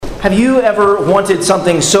Have you ever wanted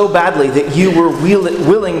something so badly that you were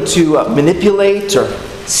willing to manipulate or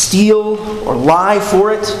steal or lie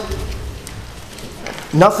for it?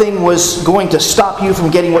 Nothing was going to stop you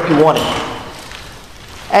from getting what you wanted.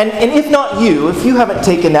 And if not you, if you haven't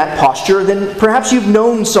taken that posture, then perhaps you've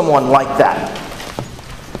known someone like that.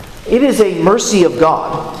 It is a mercy of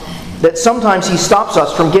God that sometimes He stops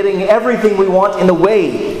us from getting everything we want in the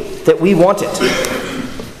way that we want it.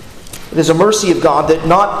 It is a mercy of God that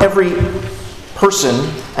not every person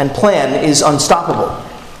and plan is unstoppable.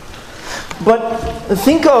 But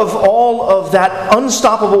think of all of that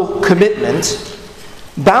unstoppable commitment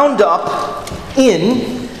bound up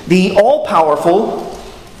in the all-powerful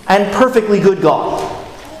and perfectly good God.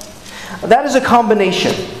 That is a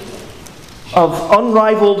combination of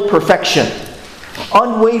unrivaled perfection,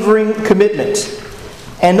 unwavering commitment,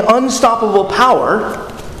 and unstoppable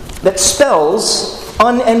power that spells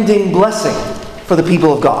unending blessing for the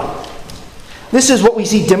people of God. This is what we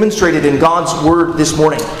see demonstrated in God's Word this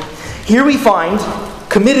morning. Here we find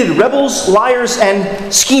committed rebels, liars,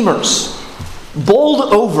 and schemers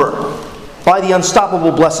bowled over by the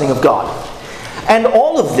unstoppable blessing of God. And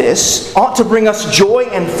all of this ought to bring us joy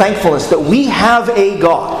and thankfulness that we have a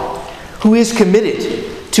God who is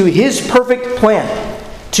committed to His perfect plan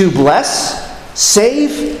to bless,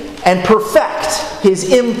 save, and perfect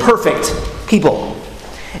His imperfect people.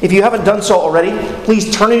 If you haven't done so already,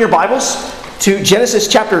 please turn in your Bibles to Genesis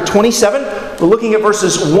chapter 27. We're looking at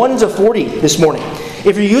verses 1 to 40 this morning.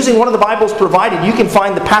 If you're using one of the Bibles provided, you can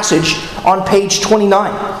find the passage on page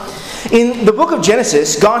 29. In the book of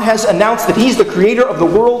Genesis, God has announced that He's the creator of the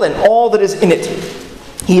world and all that is in it.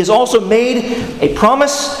 He has also made a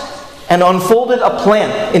promise and unfolded a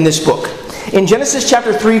plan in this book. In Genesis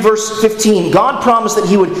chapter 3, verse 15, God promised that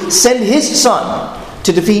He would send His Son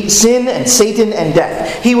to defeat sin and Satan and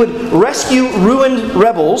death. He would rescue ruined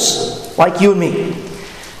rebels like you and me.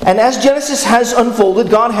 And as Genesis has unfolded,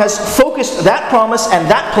 God has focused that promise and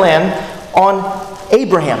that plan on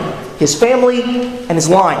Abraham, his family, and his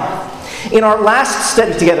line. In our last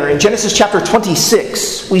study together, in Genesis chapter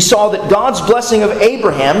 26, we saw that God's blessing of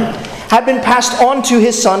Abraham had been passed on to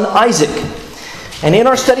his son Isaac. And in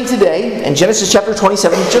our study today, in Genesis chapter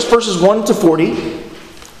 27, just verses 1 to 40,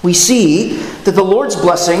 we see that the Lord's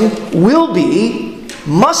blessing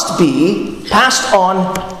must be passed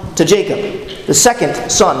on to Jacob, the second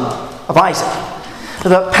son of Isaac.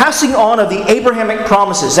 The passing on of the Abrahamic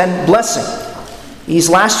promises and blessing, these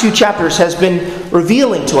last few chapters, has been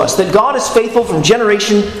revealing to us that God is faithful from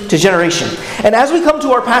generation to generation. And as we come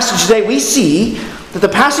to our passage today, we see that the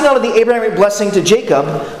passing on of the Abrahamic blessing to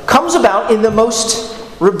Jacob comes about in the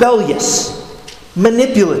most rebellious,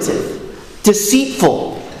 manipulative,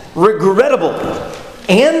 deceitful, regrettable,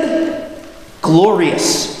 and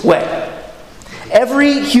glorious way.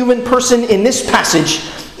 Every human person in this passage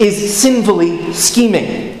is sinfully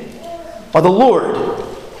scheming, while the Lord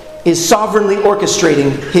is sovereignly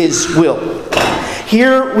orchestrating His will.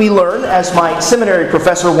 Here we learn, as my seminary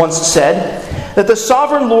professor once said, that the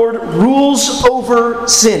sovereign Lord rules over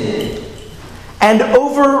sin and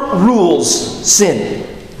overrules sin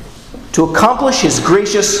to accomplish His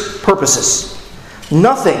gracious purposes.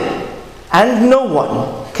 Nothing and no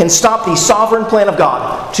one can stop the sovereign plan of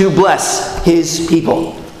God to bless His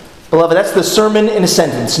people. Beloved, that's the sermon in a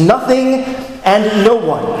sentence. Nothing and no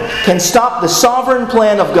one can stop the sovereign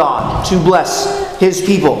plan of God to bless His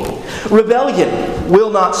people. Rebellion will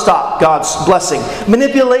not stop God's blessing.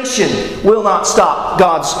 Manipulation will not stop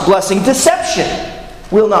God's blessing. Deception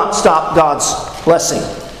will not stop God's blessing.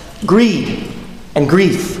 Greed and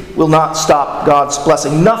grief will not stop God's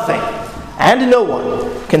blessing. Nothing and no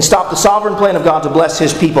one can stop the sovereign plan of God to bless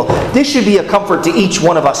His people. This should be a comfort to each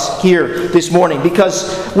one of us here this morning,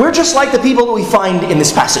 because we're just like the people that we find in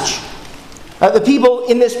this passage. The people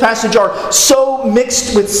in this passage are so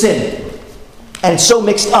mixed with sin and so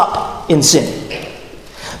mixed up in sin.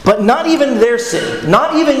 But not even their sin,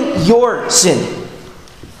 not even your sin,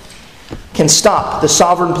 can stop the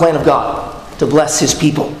sovereign plan of God to bless His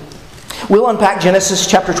people. We'll unpack Genesis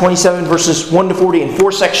chapter 27, verses 1 to 40 in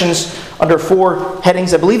 4 sections under 4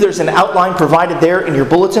 headings. I believe there's an outline provided there in your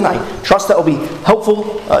bulletin. I trust that will be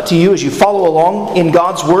helpful to you as you follow along in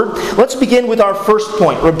God's Word. Let's begin with our first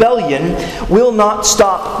point. Rebellion will not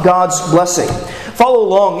stop God's blessing. Follow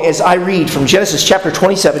along as I read from Genesis chapter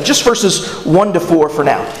 27, just verses 1 to 4 for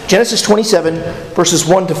now. Genesis 27, verses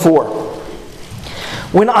 1 to 4.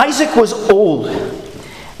 When Isaac was old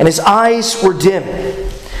and his eyes were dim,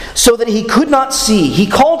 so that he could not see, he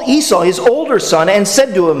called Esau, his older son, and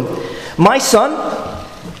said to him, "My son?"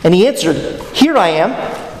 And he answered, "Here I am."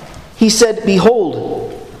 He said,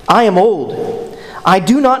 "Behold, I am old. I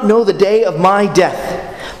do not know the day of my death.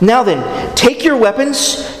 Now then, take your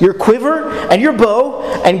weapons, your quiver, and your bow,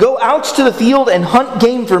 and go out to the field and hunt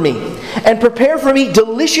game for me, and prepare for me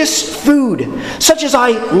delicious food, such as I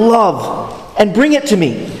love, and bring it to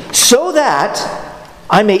me, so that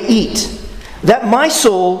I may eat, that my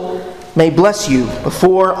soul may bless you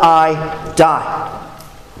before I die.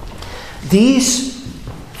 These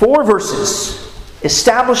 4 verses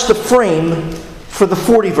establish the frame for the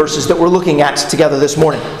 40 verses that we're looking at together this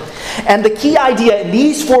morning. And the key idea in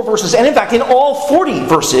these 4 verses, and in fact in all 40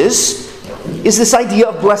 verses, is this idea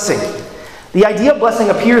of blessing. The idea of blessing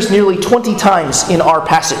appears nearly 20 times in our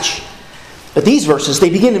passage. But these verses, they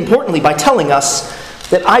begin importantly by telling us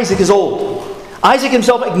that Isaac is old. Isaac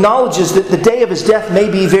himself acknowledges that the day of his death may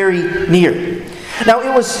be very near. Now,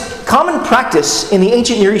 it was common practice in the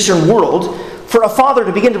ancient Near Eastern world for a father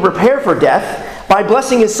to begin to prepare for death by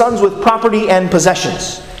blessing his sons with property and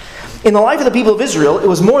possessions. In the life of the people of Israel, it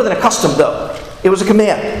was more than a custom, though. It was a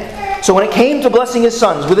command. So when it came to blessing his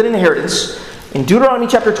sons with an inheritance, in Deuteronomy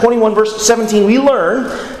chapter 21, verse 17, we learn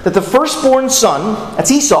that the firstborn son, that's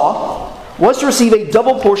Esau, was to receive a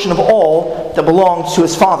double portion of all that belonged to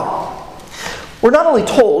his father. We're not only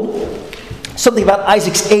told something about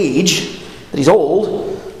Isaac's age, that he's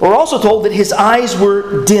old, but we're also told that his eyes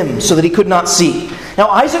were dim so that he could not see. Now,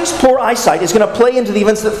 Isaac's poor eyesight is going to play into the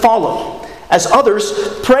events that follow, as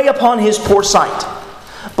others prey upon his poor sight.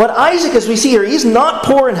 But Isaac, as we see here, he's not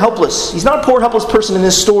poor and helpless. He's not a poor, helpless person in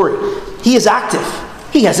this story. He is active.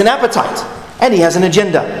 He has an appetite, and he has an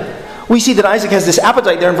agenda. We see that Isaac has this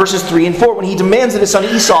appetite there in verses 3 and 4 when he demands that his son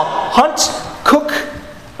Esau hunt, cook,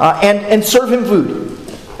 and serve him food.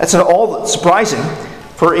 That's not all that surprising.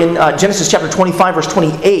 For in Genesis chapter 25, verse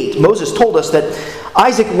 28, Moses told us that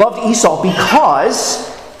Isaac loved Esau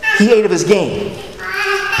because he ate of his game.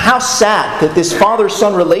 How sad that this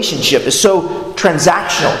father-son relationship is so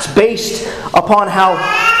transactional. It's based upon how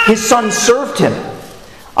his son served him.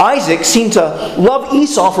 Isaac seemed to love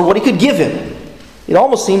Esau for what he could give him. It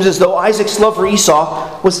almost seems as though Isaac's love for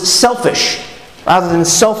Esau was selfish rather than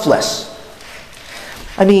selfless.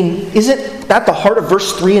 I mean, isn't that the heart of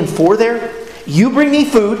verse 3 and 4 there? You bring me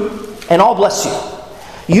food, and I'll bless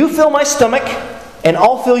you. You fill my stomach, and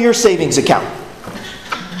I'll fill your savings account.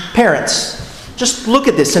 Parents, just look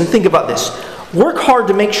at this and think about this. Work hard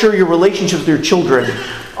to make sure your relationships with your children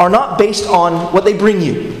are not based on what they bring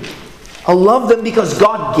you. Love them because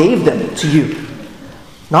God gave them to you,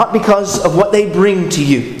 not because of what they bring to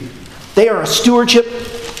you. They are a stewardship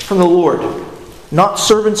from the Lord, not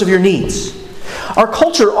servants of your needs. Our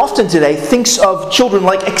culture often today thinks of children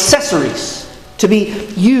like accessories to be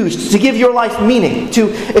used to give your life meaning, to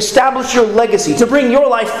establish your legacy, to bring your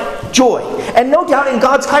life joy. And no doubt in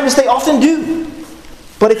God's kindness they often do.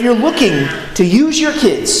 But if you're looking to use your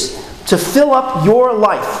kids to fill up your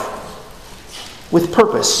life with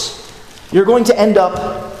purpose, you're going to end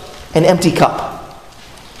up an empty cup.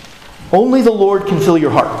 Only the Lord can fill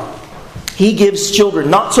your heart. He gives children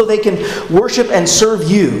not so they can worship and serve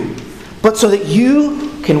you, but so that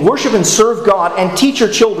you can worship and serve God and teach your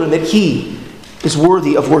children that He is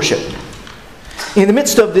worthy of worship. In the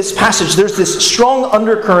midst of this passage, there's this strong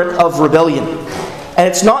undercurrent of rebellion. And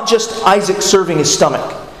it's not just Isaac serving his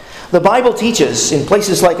stomach. The Bible teaches in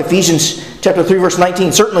places like Ephesians chapter 3, verse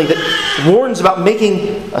 19, certainly that warns about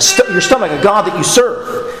making your stomach a god that you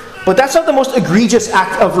serve. But that's not the most egregious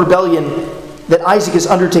act of rebellion that Isaac is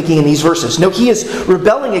undertaking in these verses. No, he is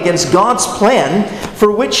rebelling against God's plan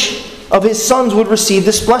for which of his sons would receive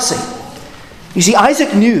this blessing. You see,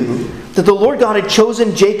 Isaac knew that the Lord God had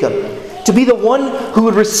chosen Jacob to be the one who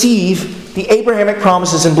would receive the Abrahamic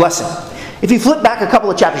promises and blessing. If you flip back a couple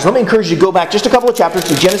of chapters, let me encourage you to go back just a couple of chapters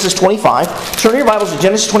to Genesis 25. Turn your Bibles to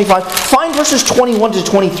Genesis 25. Find verses 21 to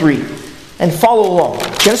 23 and follow along.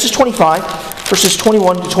 Genesis 25, verses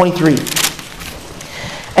 21 to 23.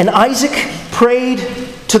 And Isaac prayed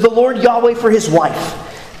to the Lord Yahweh for his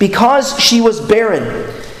wife, because she was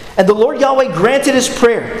barren. And the Lord Yahweh granted his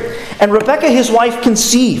prayer. And Rebekah his wife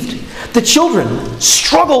conceived. The children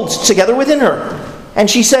struggled together within her. And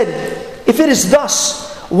she said, "If it is thus,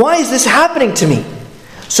 why is this happening to me?"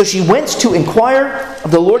 So she went to inquire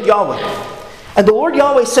of the Lord Yahweh. And the Lord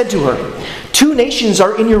Yahweh said to her, "Two nations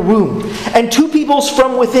are in your womb, and two peoples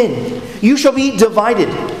from within. You shall be divided.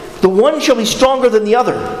 The one shall be stronger than the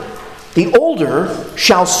other. The older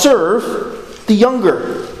shall serve the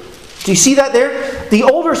younger." Do you see that there? The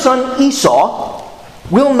older son, Esau,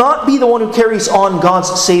 will not be the one who carries on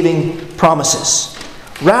God's saving promises.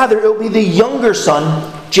 Rather, it will be the younger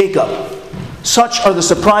son, Jacob. Such are the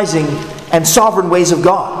surprising and sovereign ways of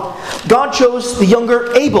God. God chose the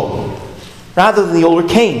younger Abel rather than the older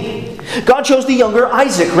Cain. God chose the younger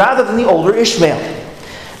Isaac rather than the older Ishmael.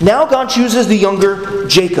 Now God chooses the younger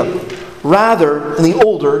Jacob rather than the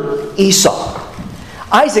older Esau.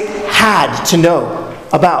 Isaac had to know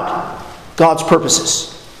about God's purposes.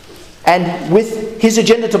 And with his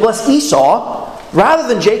agenda to bless Esau, rather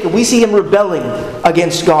than Jacob, we see him rebelling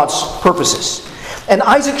against God's purposes. And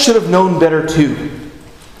Isaac should have known better too.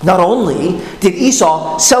 Not only did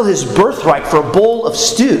Esau sell his birthright for a bowl of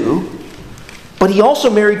stew, but he also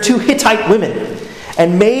married 2 Hittite women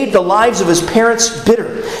and made the lives of his parents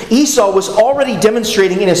bitter. Esau was already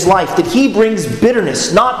demonstrating in his life that he brings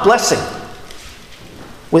bitterness, not blessing.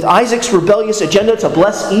 With Isaac's rebellious agenda to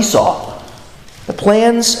bless Esau, the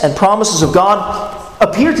plans and promises of God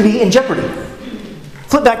appear to be in jeopardy.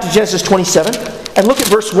 Flip back to Genesis 27 and look at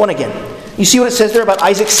verse 1 again. You see what it says there about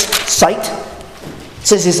Isaac's sight? It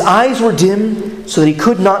says his eyes were dim so that he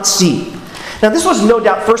could not see. Now this was no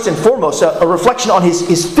doubt first and foremost a reflection on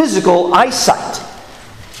his physical eyesight.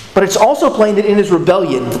 But it's also plain that in his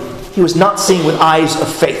rebellion, he was not seeing with eyes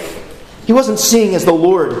of faith. He wasn't seeing as the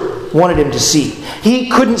Lord wanted him to see. He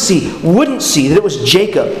couldn't see, wouldn't see that it was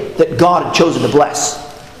Jacob that God had chosen to bless.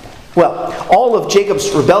 Well, all of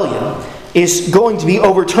Jacob's rebellion is going to be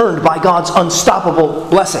overturned by God's unstoppable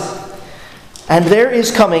blessing. And there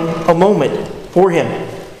is coming a moment for him,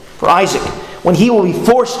 for Isaac, when he will be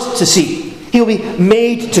forced to see. He will be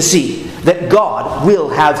made to see that God will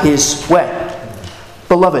have his way.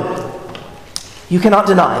 Beloved, you cannot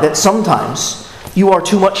deny that sometimes you are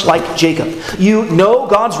too much like Jacob. You know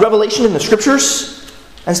God's revelation in the Scriptures,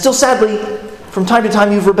 and still sadly, from time to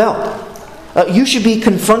time you've rebelled. You should be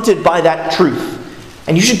confronted by that truth,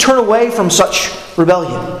 and you should turn away from such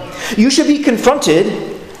rebellion. You should be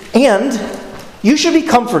confronted, and you should be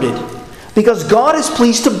comforted, because God is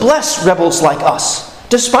pleased to bless rebels like us,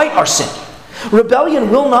 despite our sin.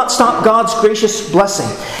 Rebellion will not stop God's gracious blessing,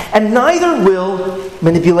 and neither will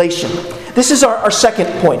manipulation. This is our second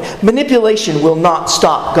point. Manipulation will not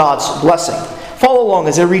stop God's blessing. Follow along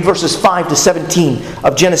as I read verses 5 to 17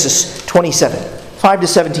 of Genesis 27. 5 to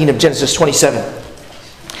 17 of Genesis 27.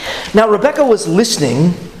 Now Rebekah was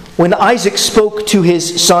listening when Isaac spoke to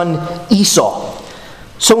his son Esau.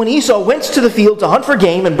 So when Esau went to the field to hunt for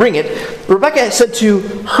game and bring it, Rebekah said to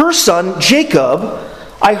her son Jacob,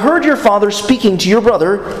 I heard your father speaking to your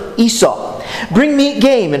brother Esau. Bring me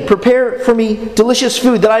game and prepare for me delicious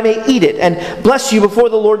food that I may eat it and bless you before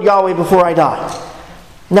the Lord Yahweh before I die.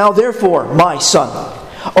 Now therefore, my son,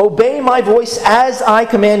 obey my voice as I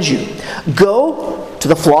command you. Go to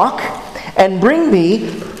the flock and bring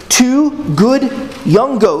me 2 good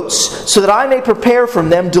young goats so that I may prepare from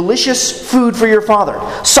them delicious food for your father,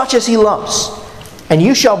 such as he loves. And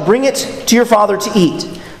you shall bring it to your father to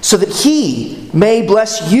eat, so that he may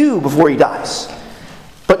bless you before he dies.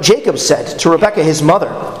 But Jacob said to Rebekah his mother,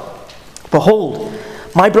 Behold,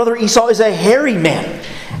 my brother Esau is a hairy man,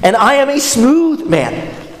 and I am a smooth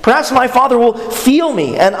man. Perhaps my father will feel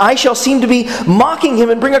me, and I shall seem to be mocking him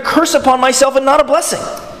and bring a curse upon myself and not a blessing.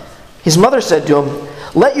 His mother said to him,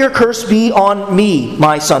 Let your curse be on me,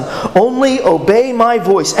 my son. Only obey my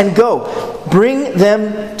voice, and go, bring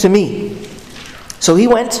them to me. So he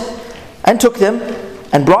went and took them,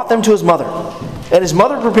 and brought them to his mother. And his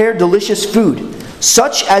mother prepared delicious food,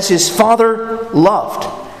 such as his father loved.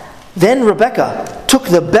 Then Rebekah took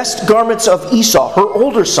the best garments of Esau, her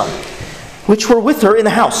older son, which were with her in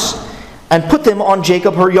the house, and put them on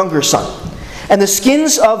Jacob, her younger son. And the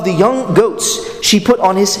skins of the young goats she put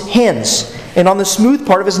on his hands, and on the smooth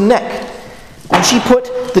part of his neck. And she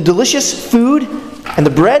put the delicious food and the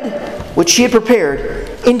bread which she had prepared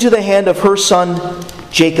into the hand of her son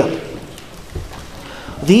Jacob.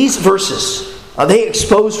 These verses, they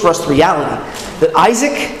expose for us the reality that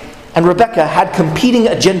Isaac and Rebekah had competing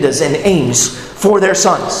agendas and aims for their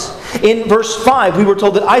sons. In verse 5, we were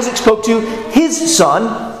told that Isaac spoke to his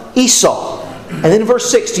son Esau. And then in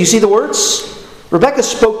verse 6, do you see the words? Rebekah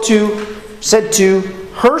said to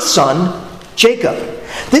her son Jacob.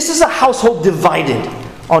 This is a household divided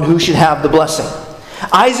on who should have the blessing.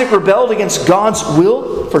 Isaac rebelled against God's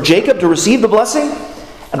will for Jacob to receive the blessing,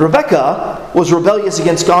 and Rebekah was rebellious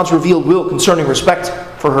against God's revealed will concerning respect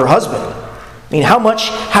for her husband. I mean, how much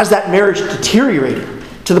has that marriage deteriorated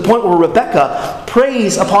to the point where Rebekah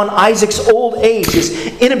preys upon Isaac's old age,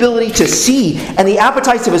 his inability to see, and the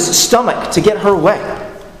appetites of his stomach to get her way?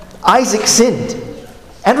 Isaac sinned,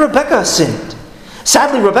 and Rebekah sinned.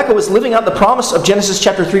 Sadly, Rebekah was living out the promise of Genesis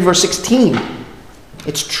chapter 3, verse 16.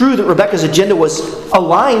 It's true that Rebekah's agenda was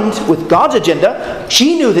aligned with God's agenda.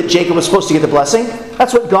 She knew that Jacob was supposed to get the blessing.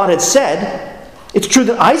 That's what God had said. It's true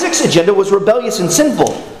that Isaac's agenda was rebellious and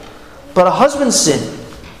sinful. But a husband's sin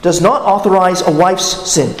does not authorize a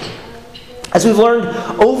wife's sin. As we've learned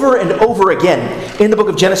over and over again in the book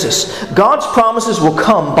of Genesis, God's promises will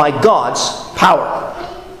come by God's power,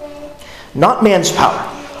 not man's power.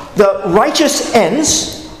 The righteous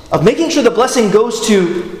ends of making sure the blessing goes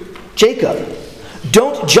to Jacob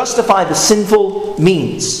don't justify the sinful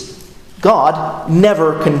means. God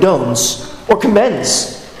never condones or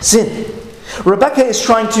commends sin. Rebekah is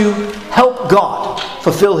trying to help God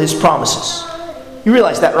fulfill his promises. You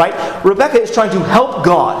realize that, right? Rebekah is trying to help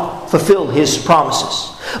God fulfill his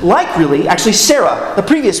promises. Like, really, actually Sarah, the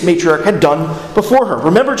previous matriarch, had done before her.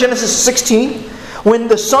 Remember Genesis 16? When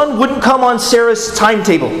the son wouldn't come on Sarah's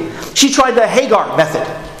timetable, she tried the Hagar method.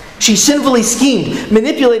 She sinfully schemed,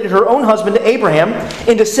 manipulated her own husband Abraham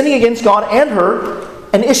into sinning against God and her,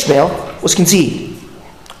 and Ishmael was conceived.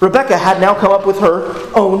 Rebekah had now come up with her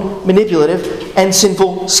own manipulative and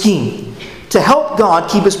sinful scheme to help God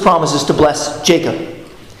keep his promises to bless Jacob.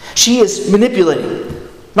 She is manipulating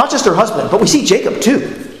not just her husband, but we see Jacob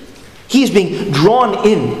too. He is being drawn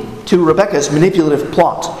in to Rebekah's manipulative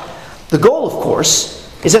plot. The goal, of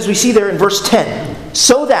course, is as we see there in verse 10,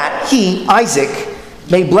 so that he, Isaac,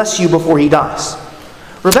 may bless you before he dies.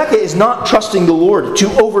 Rebekah is not trusting the Lord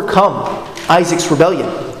to overcome Isaac's rebellion.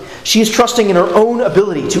 She is trusting in her own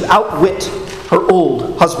ability to outwit her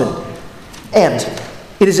old husband. And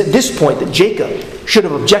it is at this point that Jacob should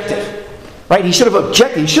have objected. Right? He should have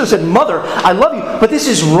objected. He should have said, "Mother, I love you, but this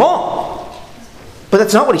is wrong." But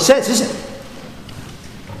that's not what he says, is it?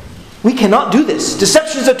 We cannot do this.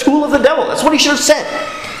 Deception is a tool of the devil. That's what he should have said.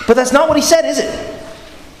 But that's not what he said, is it?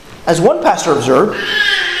 As one pastor observed,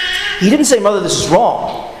 he didn't say, "Mother, this is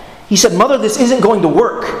wrong." He said, "Mother, this isn't going to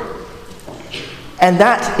work." And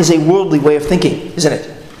that is a worldly way of thinking, isn't it?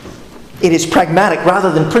 It is pragmatic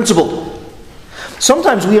rather than principled.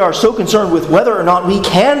 Sometimes we are so concerned with whether or not we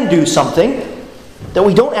can do something that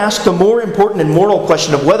we don't ask the more important and moral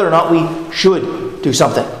question of whether or not we should do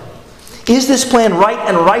something. Is this plan right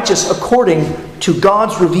and righteous according to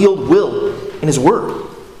God's revealed will in his word?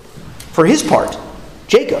 For his part,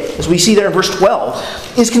 Jacob, as we see there in verse 12,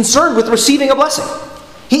 is concerned with receiving a blessing.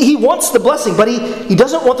 He wants the blessing, but he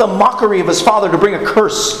doesn't want the mockery of his father to bring a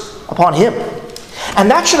curse upon him. And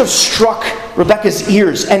that should have struck Rebekah's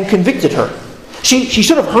ears and convicted her. She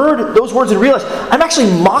should have heard those words and realized, I'm actually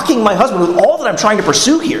mocking my husband with all that I'm trying to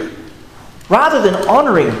pursue here, rather than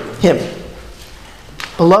honoring him.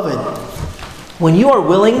 Beloved, when you are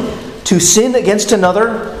willing to sin against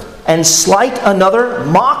another and slight another,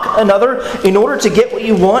 mock another in order to get what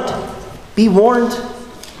you want, be warned.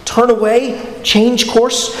 Turn away, change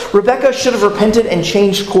course. Rebekah should have repented and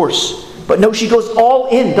changed course. But no, she goes all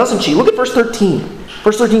in, doesn't she? Look at verse 13.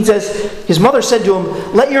 Verse 13 says, his mother said to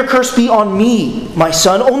him, "Let your curse be on me, my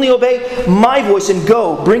son. Only obey my voice and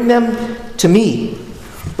go. Bring them to me."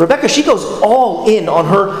 Rebekah, she goes all in on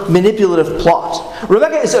her manipulative plot.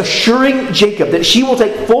 Rebekah is assuring Jacob that she will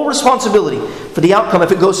take full responsibility for the outcome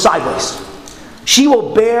if it goes sideways. She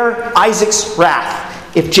will bear Isaac's wrath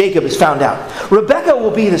if Jacob is found out. Rebekah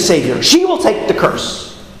will be the savior. She will take the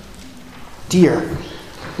curse. Dear,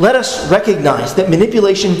 let us recognize that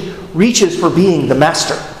manipulation reaches for being the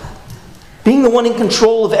master, being the one in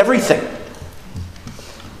control of everything.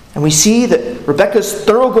 And we see that Rebekah's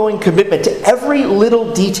thoroughgoing commitment to every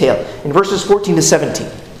little detail in verses 14 to 17.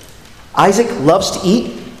 Isaac loves to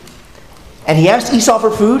eat, and he asked Esau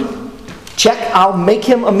for food. Check, I'll make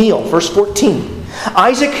him a meal. Verse 14.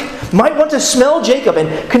 Isaac might want to smell Jacob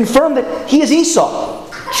and confirm that he is Esau.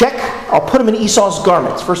 Check, I'll put him in Esau's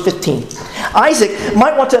garments. Verse 15. Isaac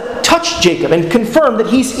might want to touch Jacob and confirm that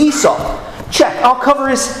he's Esau. Check, I'll cover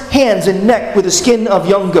his hands and neck with the skin of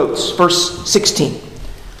young goats. Verse 16.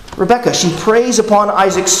 Rebekah, she preys upon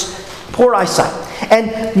Isaac's poor eyesight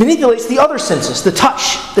and manipulates the other senses, the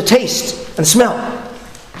touch, the taste, and smell.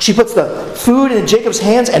 She puts the food in Jacob's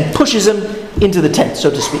hands and pushes him into the tent, so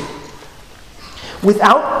to speak.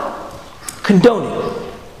 Without condoning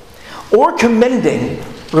or commending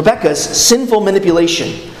Rebekah's sinful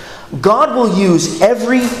manipulation, God will use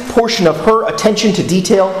every portion of her attention to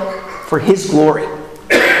detail for his glory.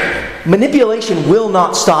 Manipulation will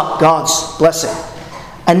not stop God's blessing,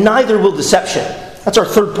 and neither will deception. That's our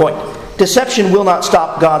third point. Deception will not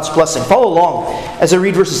stop God's blessing. Follow along as I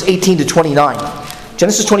read verses 18 to 29.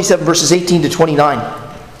 Genesis 27, verses 18 to 29.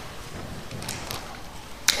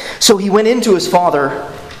 So he went in to his father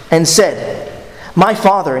and said, "My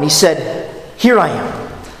father." And he said, "Here I am."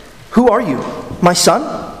 "Who are you, my son?"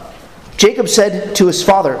 Jacob said to his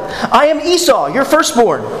father, "I am Esau, your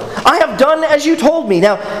firstborn. I have done as you told me.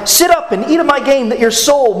 Now sit up and eat of my game, that your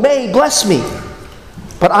soul may bless me."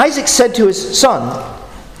 But Isaac said to his son,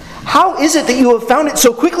 "How is it that you have found it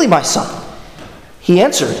so quickly, my son?" He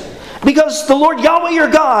answered, because the Lord Yahweh your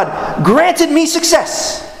God granted me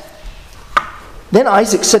success." Then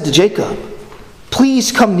Isaac said to Jacob,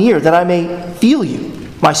 "Please come near that I may feel you,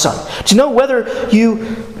 my son, to know whether you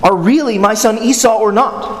are really my son Esau or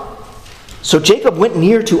not." So Jacob went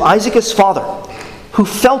near to Isaac his father, who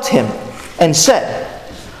felt him and said,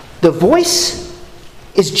 "The voice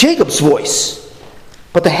is Jacob's voice,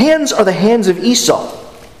 but the hands are the hands of Esau."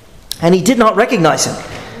 And he did not recognize him,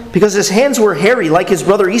 because his hands were hairy like his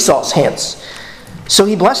brother Esau's hands. So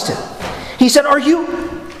he blessed him. He said, "Are you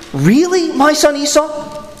really my son Esau?"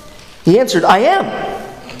 He answered, "I am."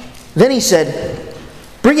 Then he said,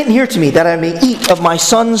 "Bring it near to me, that I may eat of my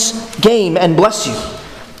son's game and bless you."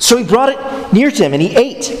 So he brought it near to him, and he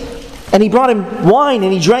ate. And he brought him wine,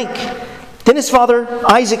 and he drank. Then his father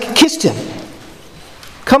Isaac kissed him.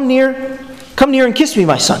 Come near and kiss me,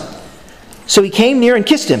 my son." So he came near and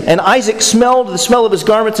kissed him. And Isaac smelled the smell of his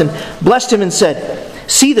garments and blessed him and said,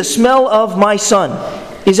 "See, the smell of my son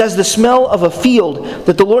is as the smell of a field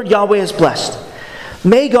that the Lord Yahweh has blessed.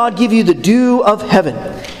 May God give you the dew of heaven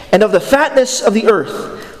and of the fatness of the earth,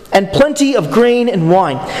 and plenty of grain and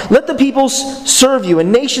wine. Let the peoples serve you,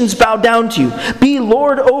 and nations bow down to you. Be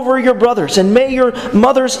Lord over your brothers, and may your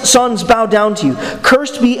mother's sons bow down to you.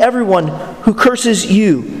 Cursed be everyone who curses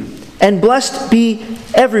you, and blessed be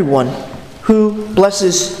everyone who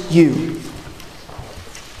blesses you."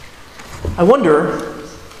 I wonder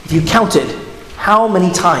if you counted how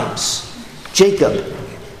many times Jacob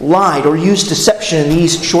lied or used deception in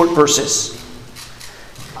these short verses.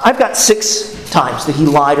 I've got 6 times that he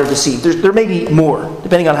lied or deceived. There may be more,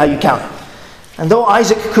 depending on how you count it. And though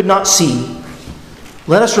Isaac could not see,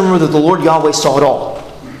 let us remember that the Lord Yahweh saw it all.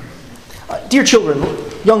 Dear children,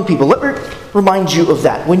 young people, let me remind you of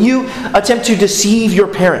that. When you attempt to deceive your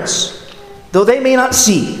parents, though they may not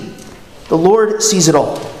see, the Lord sees it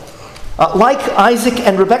all. Like Isaac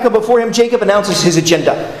and Rebekah before him, Jacob announces his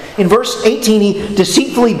agenda. In verse 18, he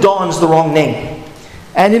deceitfully dawns the wrong name.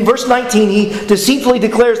 And in verse 19, he deceitfully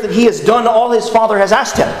declares that he has done all his father has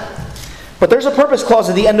asked him. But there's a purpose clause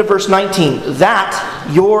at the end of verse 19, "that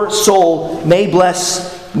your soul may bless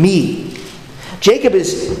me." Jacob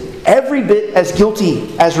is every bit as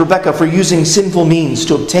guilty as Rebekah for using sinful means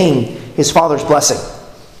to obtain his father's blessing.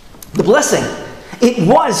 The blessing, it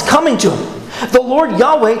was coming to him. The Lord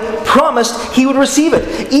Yahweh promised he would receive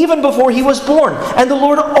it, even before he was born. And the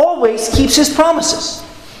Lord always keeps his promises.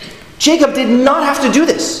 Jacob did not have to do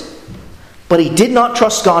this, but he did not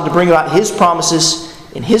trust God to bring about his promises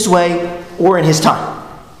in his way or in his time.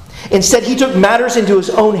 Instead, he took matters into his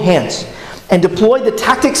own hands and deployed the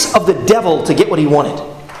tactics of the devil to get what he wanted.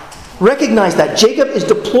 Recognize that Jacob is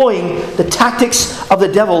deploying the tactics of the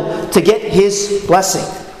devil to get his blessing.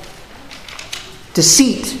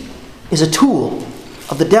 Deceit is a tool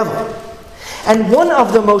of the devil. And one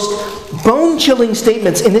of the most bone-chilling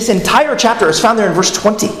statements in this entire chapter is found there in verse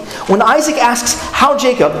 20. When Isaac asks how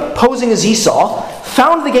Jacob, posing as Esau,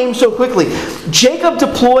 found the game so quickly, Jacob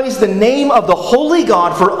deploys the name of the holy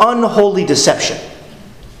God for unholy deception.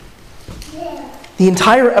 The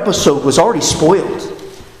entire episode was already spoiled.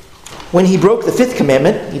 When he broke the 5th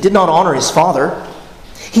commandment, he did not honor his father.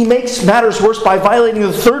 He makes matters worse by violating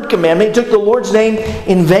the 3rd commandment. He took the Lord's name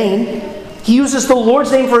in vain. He uses the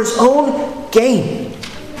Lord's name for his own gain.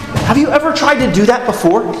 Have you ever tried to do that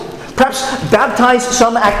before? Perhaps baptize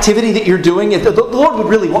some activity that you're doing. The Lord would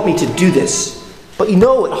really want me to do this. But you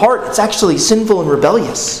know at heart it's actually sinful and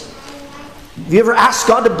rebellious. Have you ever asked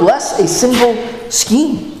God to bless a sinful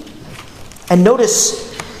scheme? And notice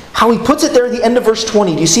how he puts it there at the end of verse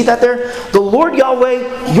 20. Do you see that there? The Lord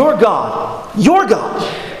Yahweh, your God,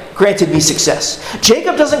 granted me success.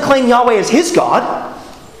 Jacob doesn't claim Yahweh as his God.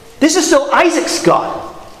 This is still Isaac's God.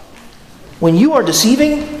 When you are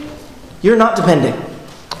deceiving, you're not depending.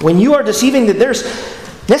 When you are deceiving, that there's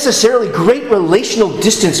necessarily great relational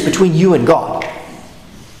distance between you and God.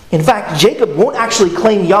 In fact, Jacob won't actually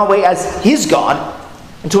claim Yahweh as his God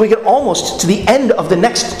until we get almost to the end of the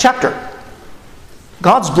next chapter.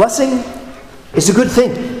 God's blessing is a good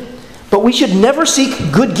thing, but we should never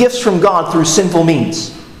seek good gifts from God through sinful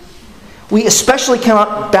means. We especially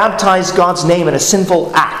cannot baptize God's name in a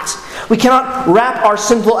sinful act. We cannot wrap our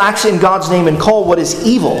sinful acts in God's name and call what is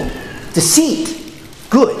evil, deceit,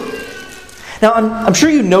 good. Now, I'm sure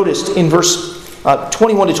you noticed in verse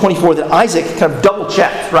 21 to 24 that Isaac kind of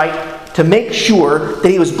double-checked, right, to make sure that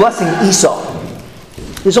he was blessing Esau.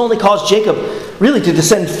 This only caused Jacob really to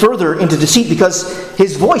descend further into deceit because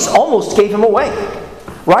his voice almost gave him away.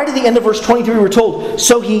 Right at the end of verse 23 we're told,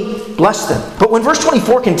 so he blessed them. But when verse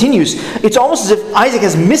 24 continues, it's almost as if Isaac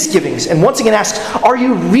has misgivings and once again asks, are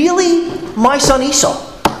you really my son Esau?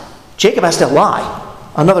 Jacob has to lie.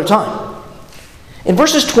 another time. In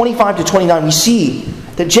verses 25 to 29, we see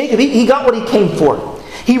that Jacob, he got what he came for.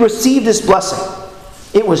 He received this blessing.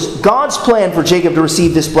 It was God's plan for Jacob to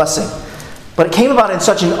receive this blessing. But it came about in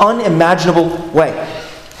such an unimaginable way.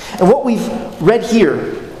 And what we've read here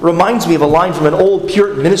reminds me of a line from an old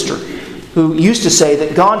Puritan minister who used to say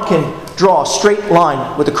that God can draw a straight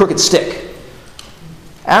line with a crooked stick.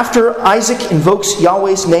 After Isaac invokes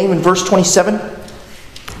Yahweh's name in verse 27,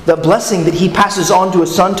 the blessing that he passes on to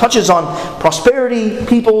his son touches on prosperity,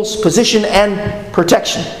 people's position, and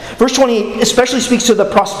protection. Verse 28 especially speaks to the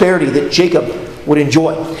prosperity that Jacob would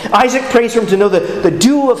enjoy. Isaac prays for him to know the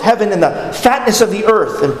dew of heaven and the fatness of the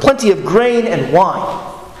earth and plenty of grain and wine.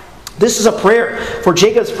 This is a prayer for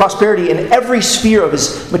Jacob's prosperity in every sphere of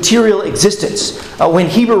his material existence. When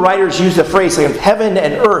Hebrew writers use the phrase like heaven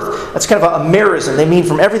and earth, that's kind of a merism. They mean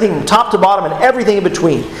from everything from top to bottom and everything in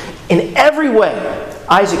between. In every way,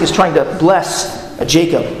 Isaac is trying to bless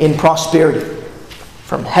Jacob in prosperity.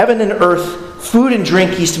 From heaven and earth, food and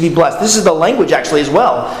drink, he's to be blessed. This is the language actually as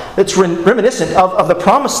well that's reminiscent of the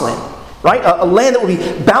promised land. Right? A land that will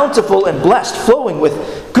be bountiful and blessed, flowing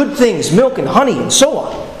with good things, milk and honey and so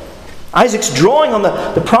on. Isaac's drawing on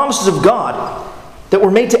the promises of God that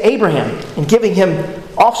were made to Abraham and giving him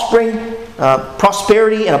offspring,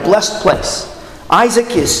 prosperity, and a blessed place.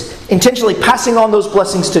 Isaac is intentionally passing on those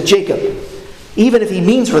blessings to Jacob, even if he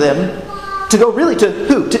means for them to go really to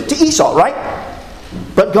who? To Esau, right?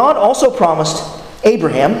 But God also promised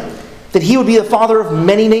Abraham that he would be the father of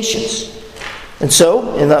many nations. And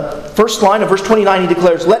so, in the first line of verse 29, he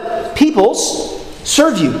declares, "Let peoples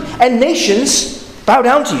serve you, and nations bow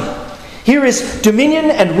down to you." Here is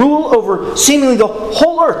dominion and rule over seemingly the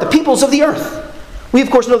whole earth, the peoples of the earth. We,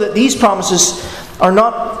 of course, know that these promises are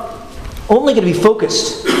not only going to be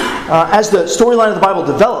focused as the storyline of the Bible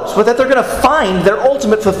develops, but that they're going to find their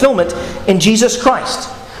ultimate fulfillment in Jesus Christ.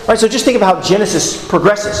 Right, so just think of how Genesis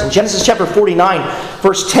progresses. In Genesis chapter 49,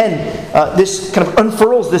 verse 10, this kind of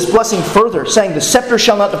unfurls this blessing further, saying, "The scepter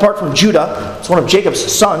shall not depart from Judah," it's one of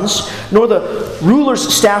Jacob's sons, "nor the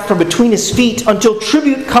ruler's staff from between his feet, until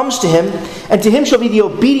tribute comes to him, and to him shall be the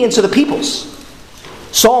obedience of the peoples."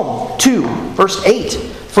 Psalm 2, verse 8,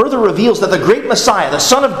 further reveals that the great Messiah, the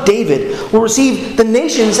son of David, will receive the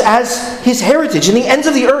nations as his heritage, and the ends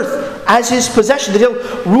of the earth as his possession, that he'll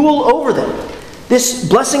rule over them. This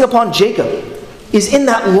blessing upon Jacob is in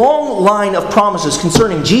that long line of promises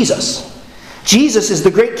concerning Jesus. Jesus is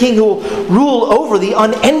the great king who will rule over the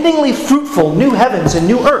unendingly fruitful new heavens and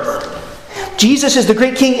new earth. Jesus is the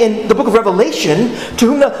great king in the book of Revelation to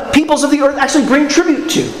whom the peoples of the earth actually bring tribute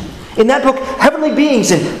to. In that book, heavenly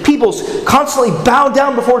beings and peoples constantly bow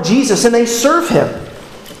down before Jesus and they serve him.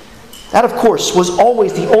 That, of course, was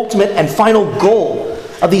always the ultimate and final goal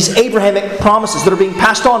of these Abrahamic promises that are being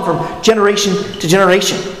passed on from generation to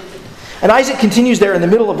generation. And Isaac continues there in the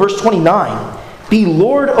middle of verse 29, "Be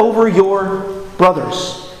Lord over your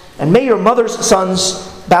brothers, and may your mother's sons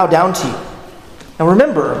bow down to you." Now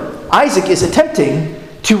remember, Isaac is attempting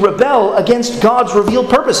to rebel against God's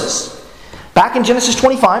revealed purposes. Back in Genesis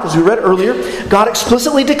 25, as we read earlier, God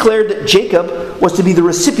explicitly declared that Jacob was to be the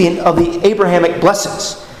recipient of the Abrahamic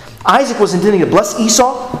blessings. Isaac was intending to bless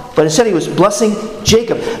Esau, but instead he was blessing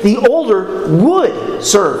Jacob. The older would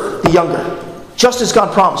serve the younger, just as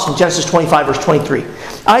God promised in Genesis 25, verse 23.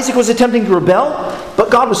 Isaac was attempting to rebel,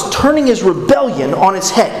 but God was turning his rebellion on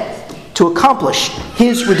its head to accomplish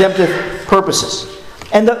his redemptive purposes.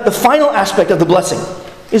 And the final aspect of the blessing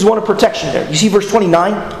is one of protection there. You see verse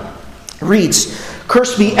 29? It reads,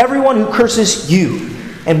 "Cursed be everyone who curses you,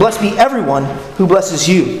 and blessed be everyone who blesses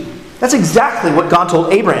you." That's exactly what God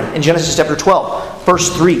told Abraham in Genesis chapter 12, verse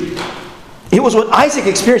 3. It was what Isaac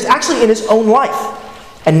experienced actually in his own life.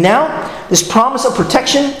 And now, this promise of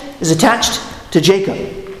protection is attached to Jacob.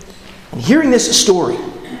 And hearing this story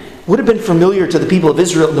would have been familiar to the people of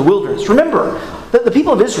Israel in the wilderness. Remember that the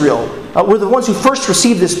people of Israel were the ones who first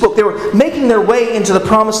received this book. They were making their way into the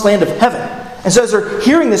promised land of heaven. And so as they're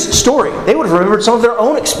hearing this story, they would have remembered some of their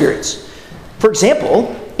own experience. For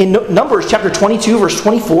example, in Numbers chapter 22, verse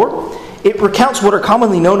 24, it recounts what are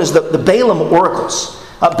commonly known as the Balaam oracles.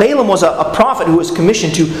 Balaam was a prophet who was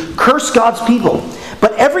commissioned to curse God's people.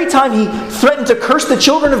 But every time he threatened to curse the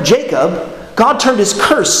children of Jacob, God turned his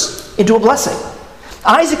curse into a blessing.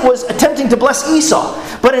 Isaac was attempting to bless Esau,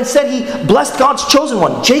 but instead he blessed God's chosen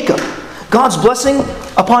one, Jacob. God's blessing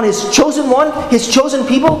upon his chosen one, his chosen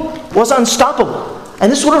people, was unstoppable.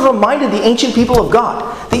 And this would have reminded the ancient people of God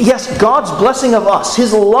that yes, God's blessing of us,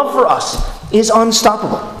 his love for us, is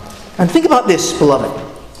unstoppable. And think about this, beloved.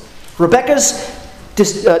 Rebekah's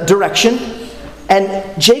direction and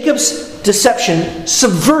Jacob's deception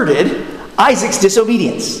subverted Isaac's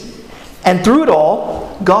disobedience. And through it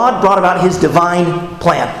all, God brought about his divine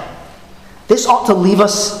plan. This ought to leave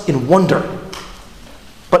us in wonder.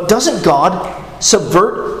 But doesn't God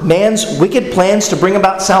subvert man's wicked plans to bring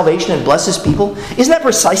about salvation and bless his people? Isn't that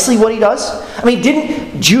precisely what he does? I mean,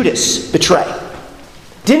 didn't Judas betray?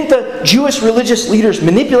 Didn't the Jewish religious leaders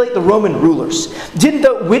manipulate the Roman rulers? Didn't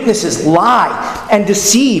the witnesses lie and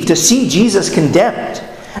deceive to see Jesus condemned?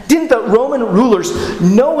 Didn't the Roman rulers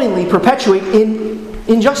knowingly perpetuate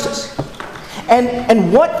injustice?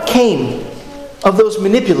 And what came of those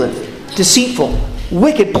manipulative, deceitful,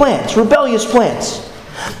 wicked plans, rebellious plans?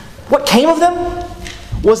 What came of them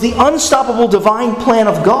was the unstoppable divine plan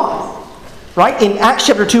of God. Right? In Acts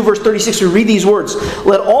chapter 2, verse 36, we read these words.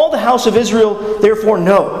 Let all the house of Israel therefore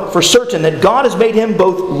know for certain that God has made him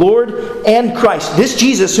both Lord and Christ. This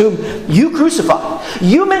Jesus whom you crucified.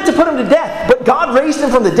 You meant to put him to death, but God raised him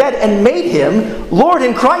from the dead and made him Lord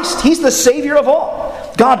and Christ. He's the Savior of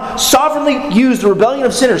all. God sovereignly used the rebellion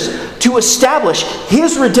of sinners to establish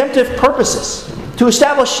his redemptive purposes. To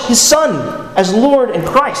establish his Son as Lord and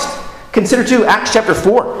Christ. Consider too Acts chapter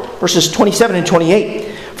 4, verses 27 and 28.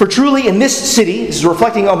 For truly in this city, this is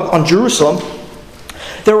reflecting on Jerusalem,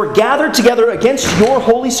 there were gathered together against your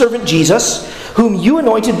holy servant Jesus, whom you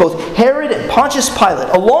anointed both Herod and Pontius Pilate,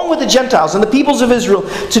 along with the Gentiles and the peoples of Israel,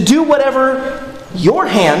 to do whatever your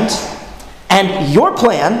hand and your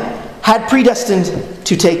plan had predestined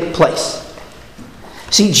to take place.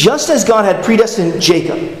 See, just as God had predestined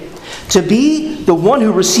Jacob to be the one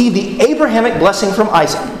who received the Abrahamic blessing from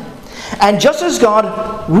Isaac, and just as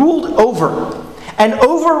God ruled over and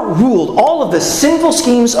overruled all of the sinful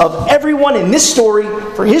schemes of everyone in this story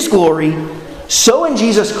for his glory, so in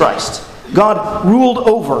Jesus Christ, God ruled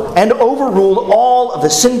over and overruled all of the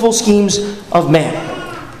sinful schemes of man.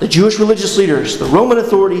 The Jewish religious leaders, the Roman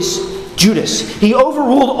authorities, Judas. He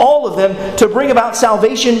overruled all of them to bring about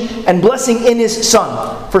salvation and blessing in his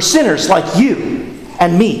Son for sinners like you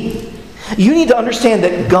and me. You need to understand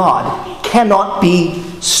that God cannot be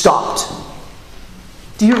stopped.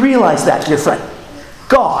 Do you realize that, dear friend?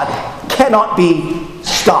 God cannot be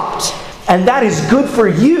stopped. And that is good for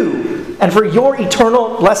you and for your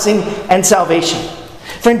eternal blessing and salvation.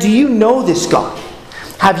 Friend, do you know this God?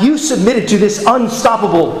 Have you submitted to this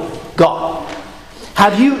unstoppable God?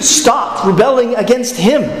 Have you stopped rebelling against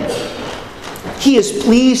him? He is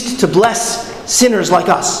pleased to bless sinners like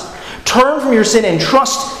us. Turn from your sin and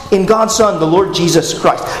trust in God's Son, the Lord Jesus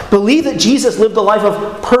Christ. Believe that Jesus lived a life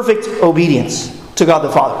of perfect obedience to God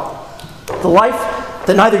the Father. The life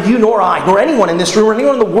that neither you nor I, nor anyone in this room, or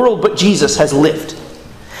anyone in the world but Jesus has lived.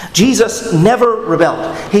 Jesus never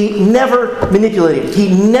rebelled. He never manipulated. He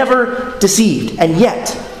never deceived. And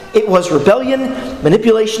yet, it was rebellion,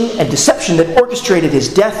 manipulation, and deception that orchestrated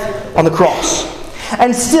his death on the cross.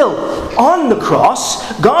 And still, on the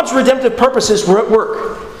cross, God's redemptive purposes were at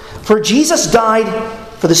work. For Jesus died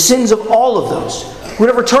for the sins of all of those who would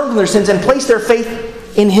have returned from their sins and placed their faith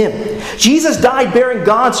in him. Jesus died bearing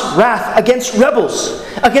God's wrath against rebels,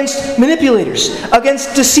 against manipulators,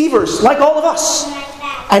 against deceivers like all of us.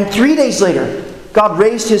 And 3 days later, God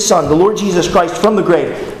raised his Son, the Lord Jesus Christ, from the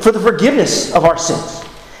grave for the forgiveness of our sins.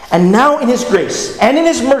 And now in his grace and in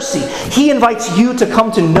his mercy, he invites you to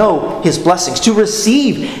come to know his blessings, to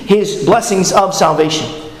receive his blessings of salvation.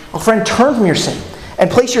 Oh, friend, turn from your sin and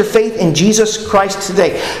place your faith in Jesus Christ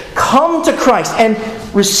today. Come to Christ and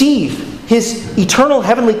receive his eternal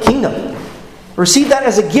heavenly kingdom. Receive that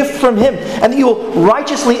as a gift from him, and that you will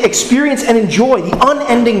righteously experience and enjoy the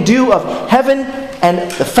unending dew of heaven and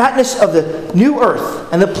the fatness of the new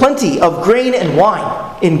earth and the plenty of grain and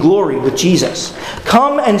wine in glory with Jesus.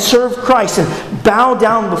 Come and serve Christ and bow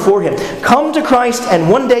down before him. Come to Christ, and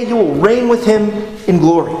one day you will reign with him in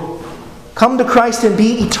glory. Come to Christ and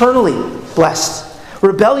be eternally blessed.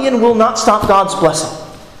 Rebellion will not stop God's blessing.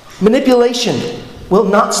 Manipulation will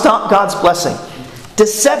not stop God's blessing.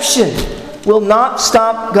 Deception will not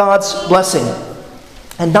stop God's blessing.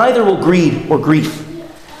 And neither will greed or grief.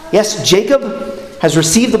 Yes, Jacob has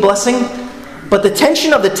received the blessing, but the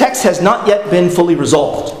tension of the text has not yet been fully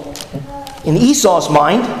resolved. In Esau's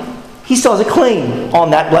mind, he still has a claim on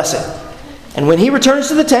that blessing. And when he returns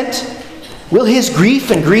to the tent, will his grief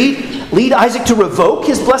and greed lead Isaac to revoke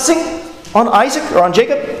his blessing on Isaac or on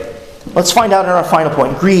Jacob? Let's find out in our final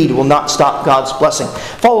point. Greed will not stop God's blessing.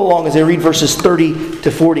 Follow along as I read verses 30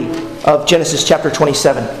 to 40 of Genesis chapter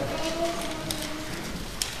 27.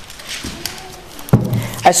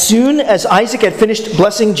 As soon as Isaac had finished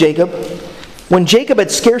blessing Jacob, when Jacob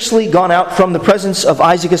had scarcely gone out from the presence of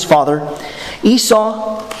Isaac his father,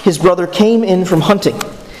 Esau, his brother, came in from hunting.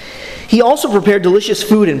 He also prepared delicious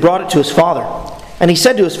food and brought it to his father. And he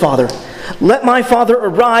said to his father, "Let my father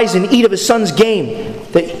arise and eat of his son's game,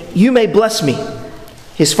 that you may bless me."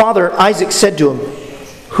 His father Isaac said to him,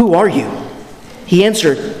 "Who are you?" He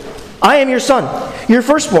answered, "I am your son, your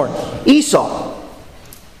firstborn, Esau."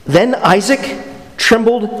 Then Isaac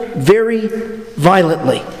trembled very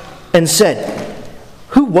violently and said,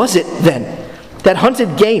 "Who was it then that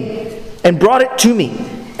hunted game and brought it to me?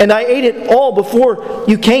 And I ate it all before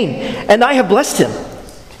you came, and I have blessed him.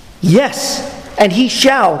 Yes, and he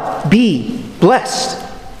shall be blessed."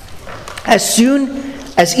 As soon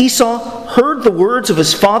as Esau heard the words of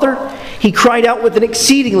his father, he cried out with an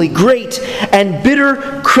exceedingly great and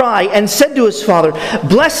bitter cry and said to his father,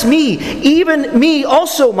 "Bless me, even me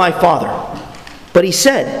also, my father." But he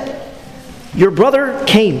said, "Your brother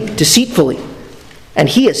came deceitfully, and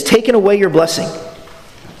he has taken away your blessing."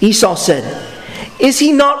 Esau said, "Is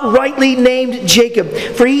he not rightly named Jacob?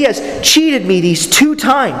 For he has cheated me these 2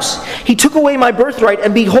 times. He took away my birthright,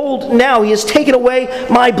 and behold, now he has taken away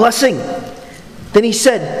my blessing." Then he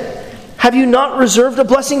said, "Have you not reserved a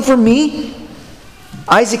blessing for me?"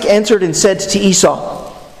 Isaac answered and said to Esau,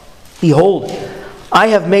 "Behold, I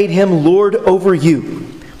have made him lord over you,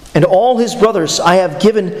 and all his brothers I have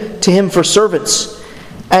given to him for servants,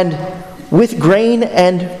 and with grain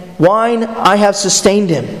and wine I have sustained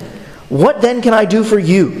him. What then can I do for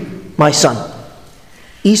you, my son?"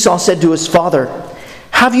 Esau said to his father,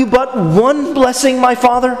 "Have you but one blessing, my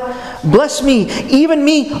father? Bless me, even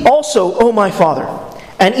me also, O my father."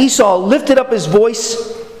 And Esau lifted up his voice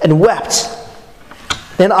and wept.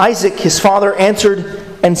 Then Isaac his father answered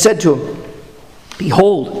and said to him,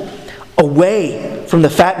 "Behold, away from the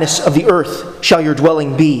fatness of the earth shall your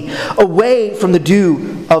dwelling be, away from the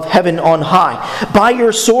dew of heaven on high. By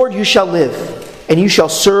your sword you shall live, and you shall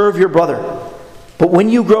serve your brother. But when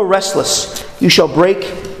you grow restless, you shall break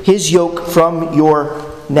his yoke from your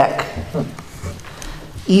neck."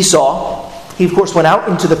 Esau, he of course went out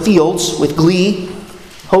into the fields with glee,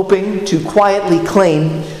 hoping to quietly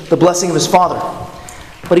claim the blessing of his father.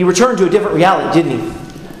 But he returned to a different reality, didn't he?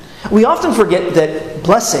 We often forget that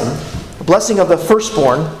the blessing of the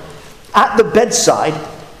firstborn at the bedside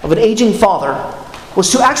of an aging father, was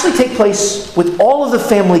to actually take place with all of the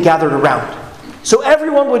family gathered around, so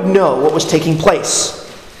everyone would know what was taking place.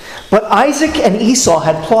 But Isaac and Esau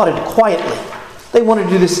had plotted quietly. They wanted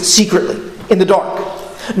to do this secretly, in the dark.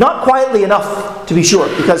 Not quietly enough, to be sure,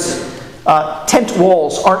 because tent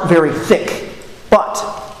walls aren't very thick. But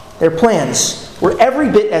their plans were every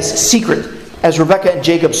bit as secret as Rebekah and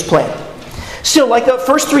Jacob's plan. Still, like the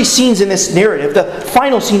first 3 scenes in this narrative, the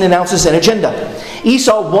final scene announces an agenda.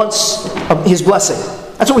 Esau wants his blessing.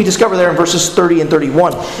 That's what we discover there in verses 30 and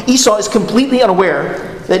 31. Esau is completely unaware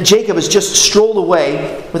that Jacob has just strolled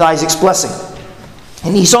away with Isaac's blessing.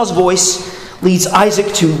 And Esau's voice leads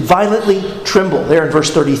Isaac to violently tremble there in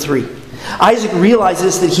verse 33. Isaac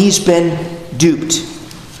realizes that he's been duped.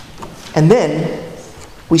 And then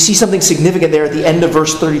we see something significant there at the end of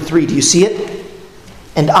verse 33. Do you see it?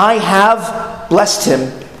 "And I have blessed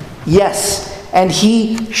him, yes, and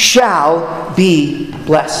he shall be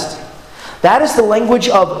blessed." That is the language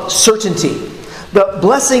of certainty. The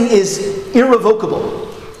blessing is irrevocable,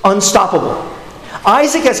 unstoppable.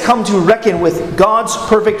 Isaac has come to reckon with God's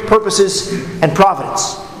perfect purposes and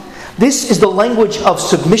providence. This is the language of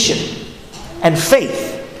submission and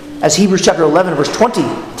faith, as Hebrews chapter 11, verse 20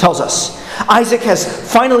 tells us. Isaac has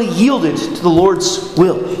finally yielded to the Lord's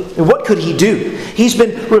will. And what could he do? He's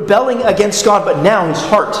been rebelling against God, but now his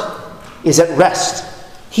heart is at rest.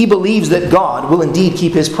 He believes that God will indeed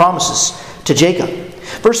keep his promises to Jacob.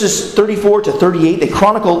 Verses 34 to 38, they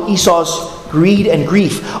chronicle Esau's greed and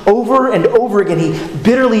grief. Over and over again, he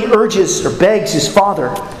bitterly urges or begs his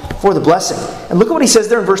father for the blessing. And look at what he says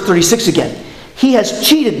there in verse 36 again. "He has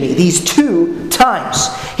cheated me these 2 times.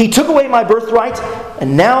 He took away my birthright,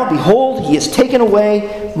 and now, behold, he has taken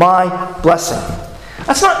away my blessing."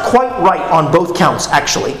 That's not quite right on both counts,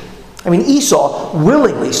 actually. I mean, Esau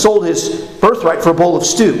willingly sold his birthright for a bowl of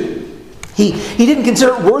stew. He didn't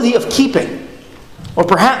consider it worthy of keeping. Or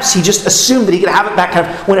perhaps he just assumed that he could have it back kind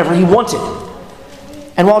of whenever he wanted.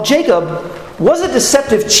 And while Jacob was a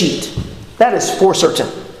deceptive cheat, that is for certain,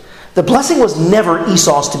 the blessing was never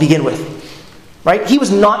Esau's to begin with. Right? He was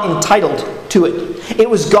not entitled to it. It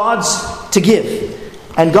was God's to give.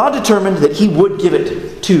 And God determined that he would give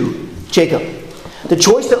it to Jacob. The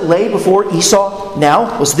choice that lay before Esau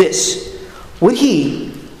now was this. Would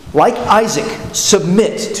he, like Isaac,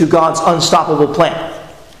 submit to God's unstoppable plan?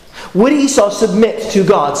 Would Esau submit to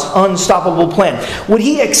God's unstoppable plan? Would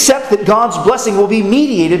he accept that God's blessing will be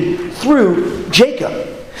mediated through Jacob?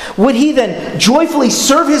 Would he then joyfully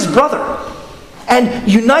serve his brother and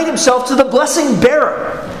unite himself to the blessing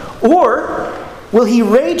bearer? Or will he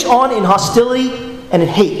rage on in hostility and in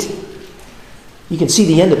hate? You can see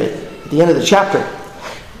the end of it at the end of the chapter.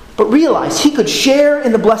 But realize he could share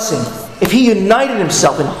in the blessing if he united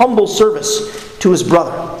himself in humble service to his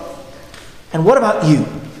brother. And what about you?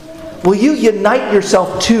 Will you unite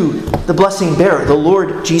yourself to the blessing bearer, the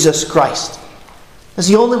Lord Jesus Christ? That's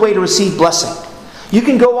the only way to receive blessing. You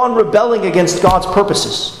can go on rebelling against God's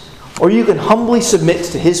purposes, or you can humbly submit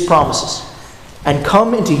to his promises and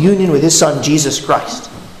come into union with his Son, Jesus Christ.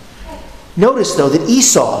 Notice, though, that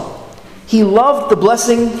Esau, he loved the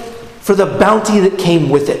blessing for the bounty that came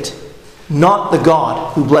with it, not the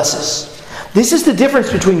God who blesses. This is the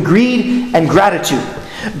difference between greed and gratitude.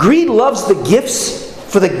 Greed loves the gifts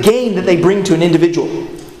for the gain that they bring to an individual.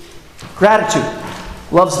 Gratitude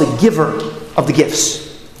loves the giver of the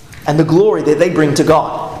gifts and the glory that they bring to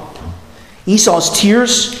God. Esau's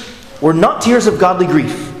tears were not tears of godly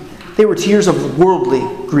grief. They were tears of worldly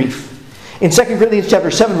grief. In 2 Corinthians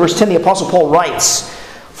chapter 7, verse 10, the Apostle Paul writes,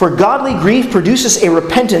 "For godly grief produces a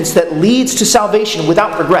repentance that leads to salvation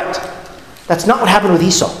without regret." That's not what happened with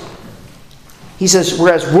Esau. He says,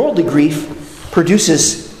 whereas worldly grief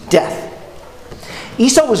produces death.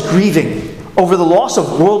 Esau was grieving over the loss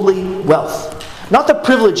of worldly wealth, not the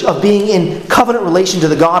privilege of being in covenant relation to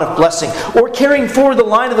the God of blessing or carrying forward the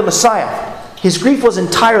line of the Messiah. His grief was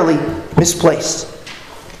entirely misplaced.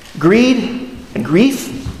 Greed and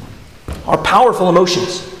grief are powerful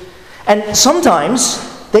emotions, and sometimes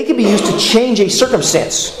they can be used to change a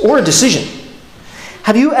circumstance or a decision.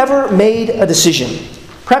 Have you ever made a decision,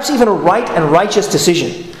 perhaps even a right and righteous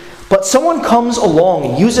decision, but someone comes along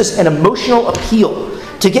and uses an emotional appeal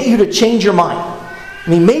to get you to change your mind? I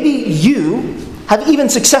mean, maybe you have even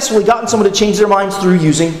successfully gotten someone to change their minds through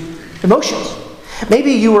using emotions.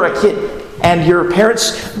 Maybe you were a kid and your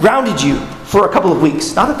parents grounded you for a couple of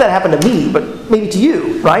weeks. Not that that happened to me, but maybe to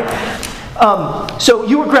you, right? So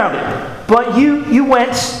you were grounded, but you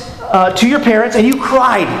went to your parents and you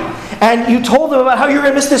cried. And you told them about how you're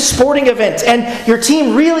going to miss this sporting event and your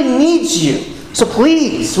team really needs you. So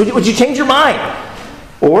please, would you change your mind?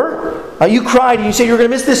 Or you cried and you said you were going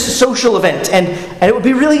to miss this social event. And it would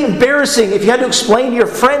be really embarrassing if you had to explain to your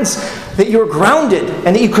friends that you were grounded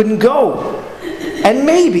and that you couldn't go. And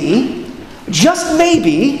maybe, just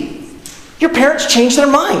maybe, your parents changed their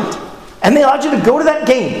mind. And they allowed you to go to that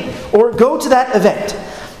game or go to that event.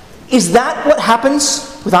 Is that what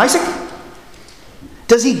happens with Isaac?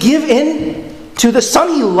 Does he give in to the son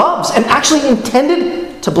he loves and actually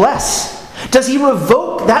intended to bless? Does he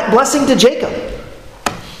revoke that blessing to Jacob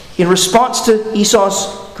in response to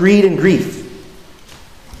Esau's greed and grief?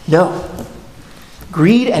 No.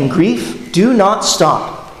 Greed and grief do not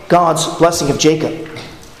stop God's blessing of Jacob.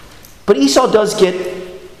 But Esau does get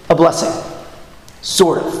a blessing.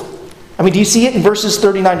 Sort of. I mean, do you see it in verses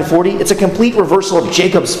 39 to 40? It's a complete reversal of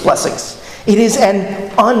Jacob's blessings. It is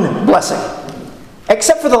an unblessing.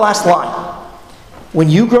 Except for the last line. When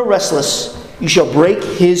you grow restless, you shall break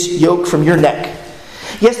his yoke from your neck.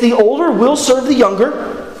 Yes, the older will serve the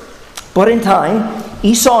younger, but in time,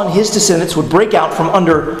 Esau and his descendants would break out from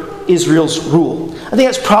under Israel's rule. I think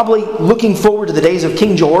that's probably looking forward to the days of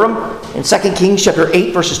King Joram in 2 Kings chapter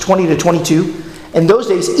 8, verses 20 to 22. In those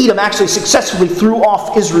days, Edom actually successfully threw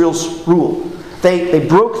off Israel's rule. They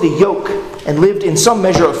broke the yoke and lived in some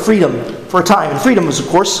measure of freedom for a time. And freedom was, of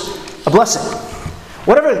course, a blessing.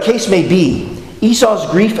 Whatever the case may be, Esau's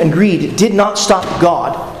grief and greed did not stop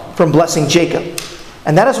God from blessing Jacob.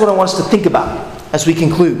 And that is what I want us to think about as we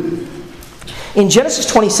conclude. In Genesis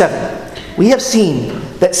 27, we have seen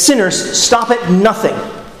that sinners stop at nothing,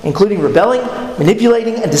 including rebelling,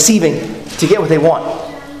 manipulating, and deceiving to get what they want.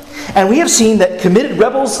 And we have seen that committed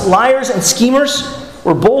rebels, liars, and schemers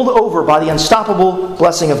were bowled over by the unstoppable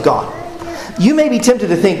blessing of God. You may be tempted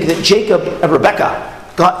to think that Jacob and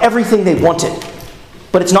Rebekah got everything they wanted,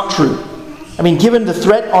 but it's not true. I mean, given the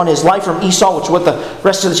threat on his life from Esau, which is what the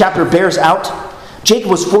rest of the chapter bears out,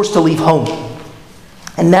 Jacob was forced to leave home.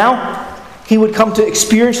 And now, he would come to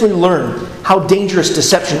experientially learn how dangerous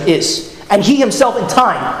deception is. And he himself, in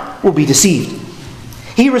time, will be deceived.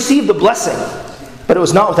 He received the blessing, but it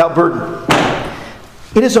was not without burden.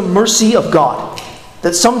 It is a mercy of God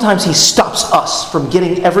that sometimes he stops us from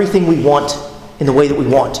getting everything we want in the way that we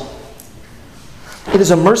want. It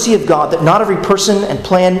is a mercy of God that not every person and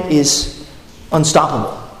plan is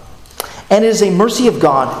unstoppable. And it is a mercy of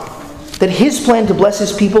God that his plan to bless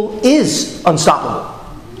his people is unstoppable.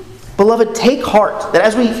 Beloved, take heart that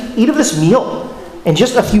as we eat of this meal in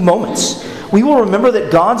just a few moments, we will remember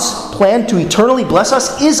that God's plan to eternally bless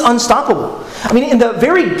us is unstoppable. I mean, in the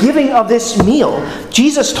very giving of this meal,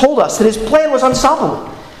 Jesus told us that his plan was unstoppable.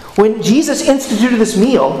 When Jesus instituted this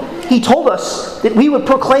meal, he told us that we would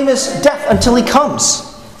proclaim his death until he comes.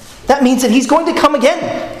 That means that he's going to come again,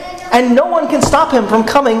 and no one can stop him from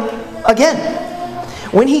coming again.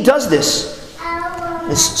 When he does this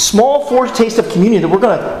small foretaste of communion that we're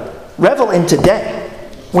going to revel in today,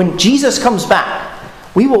 when Jesus comes back,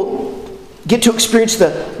 we will get to experience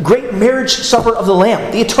the great marriage supper of the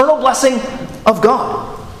Lamb, the eternal blessing of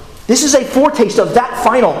God. This is a foretaste of that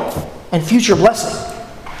final and future blessing.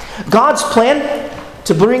 God's plan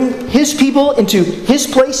to bring his people into his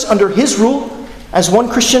place under his rule, as one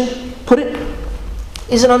Christian put it,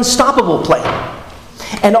 is an unstoppable plan.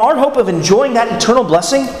 And our hope of enjoying that eternal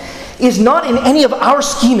blessing is not in any of our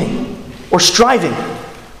scheming or striving,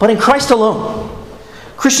 but in Christ alone.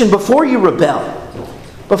 Christian, before you rebel,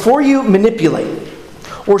 before you manipulate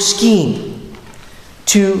or scheme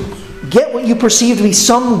to get what you perceive to be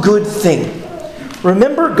some good thing,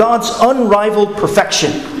 remember God's unrivaled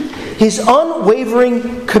perfection, his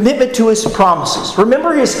unwavering commitment to his promises.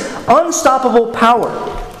 Remember his unstoppable power,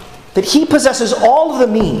 that he possesses all of the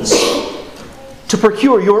means to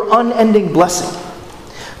procure your unending blessing.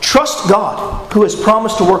 Trust God, who has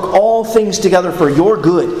promised to work all things together for your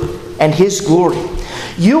good and his glory.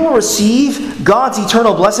 You will receive God's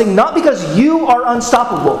eternal blessing not because you are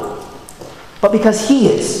unstoppable, but because he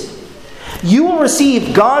is. You will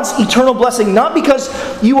receive God's eternal blessing not because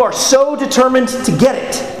you are so determined to get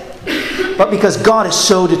it, but because God is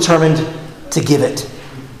so determined to give it.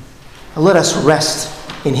 Let us rest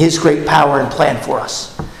in his great power and plan for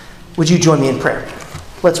us. Would you join me in prayer?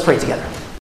 Let's pray together.